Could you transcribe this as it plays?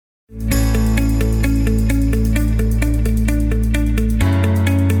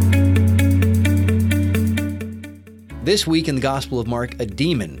This week in the Gospel of Mark, a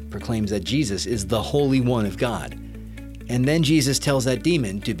demon proclaims that Jesus is the Holy One of God. And then Jesus tells that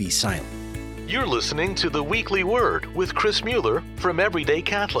demon to be silent. You're listening to The Weekly Word with Chris Mueller from Everyday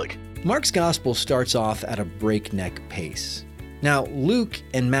Catholic. Mark's Gospel starts off at a breakneck pace. Now, Luke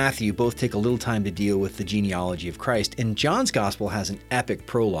and Matthew both take a little time to deal with the genealogy of Christ, and John's Gospel has an epic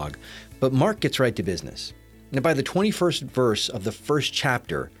prologue, but Mark gets right to business. Now, by the 21st verse of the first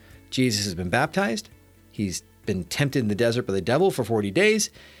chapter, Jesus has been baptized, he's been tempted in the desert by the devil for 40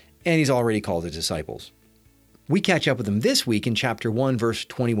 days, and he's already called his disciples. We catch up with him this week in chapter 1, verse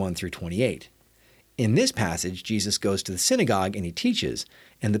 21 through 28. In this passage, Jesus goes to the synagogue and he teaches,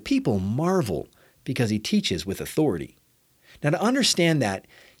 and the people marvel because he teaches with authority. Now, to understand that,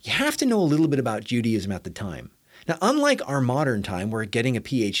 you have to know a little bit about Judaism at the time. Now, unlike our modern time where getting a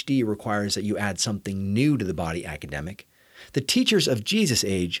PhD requires that you add something new to the body academic, the teachers of Jesus'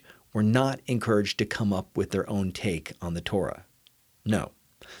 age were not encouraged to come up with their own take on the Torah. No,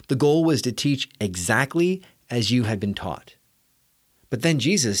 the goal was to teach exactly as you had been taught. But then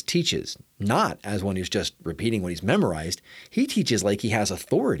Jesus teaches, not as one who's just repeating what he's memorized. He teaches like he has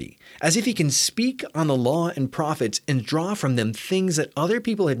authority, as if he can speak on the law and prophets and draw from them things that other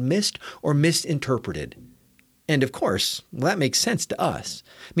people had missed or misinterpreted. And of course, that makes sense to us.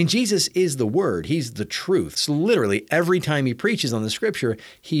 I mean, Jesus is the Word. He's the truth. So literally, every time he preaches on the Scripture,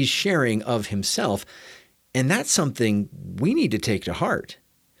 he's sharing of himself. And that's something we need to take to heart.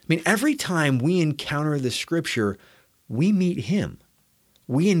 I mean, every time we encounter the Scripture, we meet him.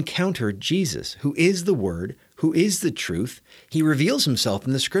 We encounter Jesus, who is the Word, who is the truth. He reveals himself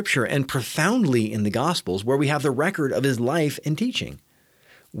in the Scripture and profoundly in the Gospels, where we have the record of his life and teaching.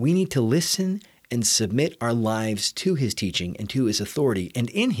 We need to listen and submit our lives to his teaching and to his authority, and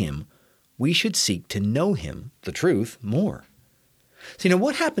in him, we should seek to know him, the truth, more. So,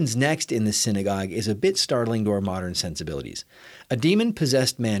 what happens next in the synagogue is a bit startling to our modern sensibilities. A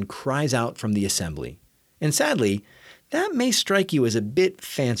demon-possessed man cries out from the assembly, and sadly, that may strike you as a bit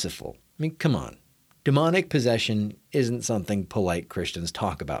fanciful. I mean, come on. Demonic possession isn't something polite Christians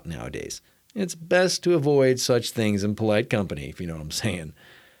talk about nowadays. It's best to avoid such things in polite company, if you know what I'm saying.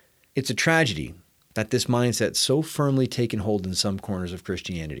 It's a tragedy that this mindset's so firmly taken hold in some corners of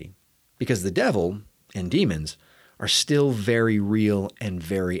Christianity, because the devil and demons are still very real and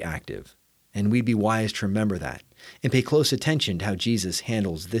very active. And we'd be wise to remember that and pay close attention to how Jesus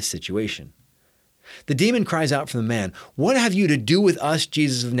handles this situation. The demon cries out from the man, "What have you to do with us,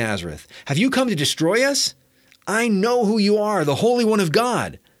 Jesus of Nazareth? Have you come to destroy us? I know who you are, the Holy One of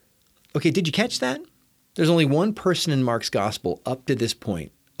God." Okay, did you catch that? There's only one person in Mark's Gospel up to this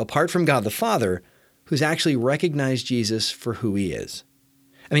point, apart from God the Father, who's actually recognized Jesus for who he is.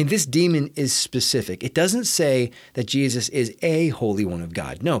 I mean, this demon is specific. It doesn't say that Jesus is a Holy One of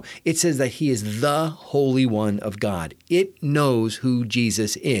God. No, it says that he is the Holy One of God. It knows who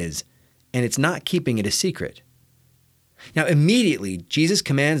Jesus is, and it's not keeping it a secret. Now, immediately, Jesus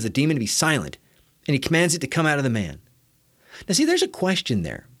commands the demon to be silent, and he commands it to come out of the man. Now, see, there's a question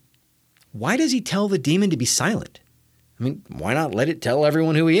there. Why does he tell the demon to be silent? I mean, why not let it tell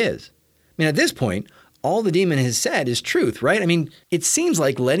everyone who he is? I mean, at this point, all the demon has said is truth, right? I mean, it seems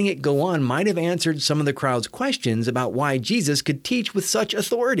like letting it go on might have answered some of the crowd's questions about why Jesus could teach with such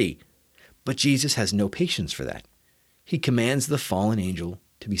authority. But Jesus has no patience for that. He commands the fallen angel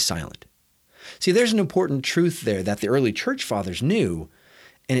to be silent. See, there's an important truth there that the early church fathers knew,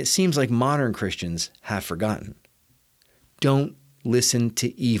 and it seems like modern Christians have forgotten. Don't listen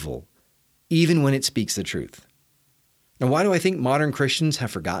to evil, even when it speaks the truth. Now, why do I think modern Christians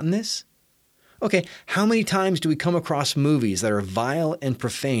have forgotten this? Okay, how many times do we come across movies that are vile and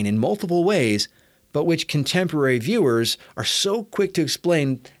profane in multiple ways, but which contemporary viewers are so quick to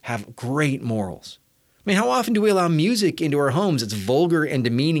explain have great morals? I mean, how often do we allow music into our homes that's vulgar and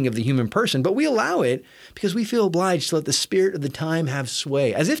demeaning of the human person, but we allow it because we feel obliged to let the spirit of the time have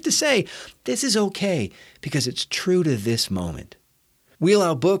sway, as if to say, this is okay because it's true to this moment. We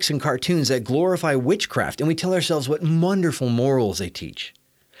allow books and cartoons that glorify witchcraft, and we tell ourselves what wonderful morals they teach.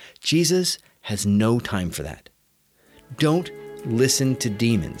 Jesus has no time for that. Don't listen to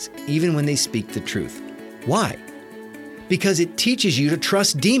demons, even when they speak the truth. Why? Because it teaches you to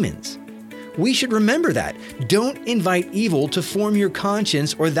trust demons. We should remember that. Don't invite evil to form your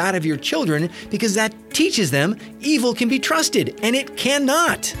conscience or that of your children, because that teaches them evil can be trusted, and it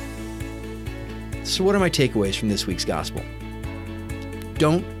cannot. So what are my takeaways from this week's gospel?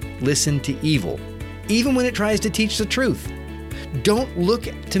 Don't listen to evil, even when it tries to teach the truth. Don't look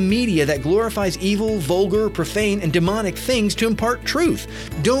to media that glorifies evil, vulgar, profane, and demonic things to impart truth.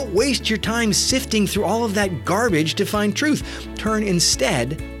 Don't waste your time sifting through all of that garbage to find truth. Turn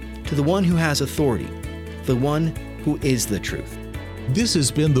instead to the one who has authority, the one who is the truth. This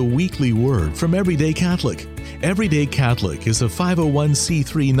has been the Weekly Word from Everyday Catholic. Everyday Catholic is a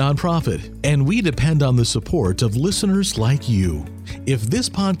 501c3 nonprofit, and we depend on the support of listeners like you. If this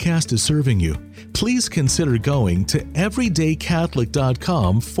podcast is serving you, please consider going to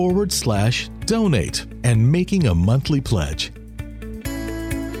everydaycatholic.com/donate and making a monthly pledge.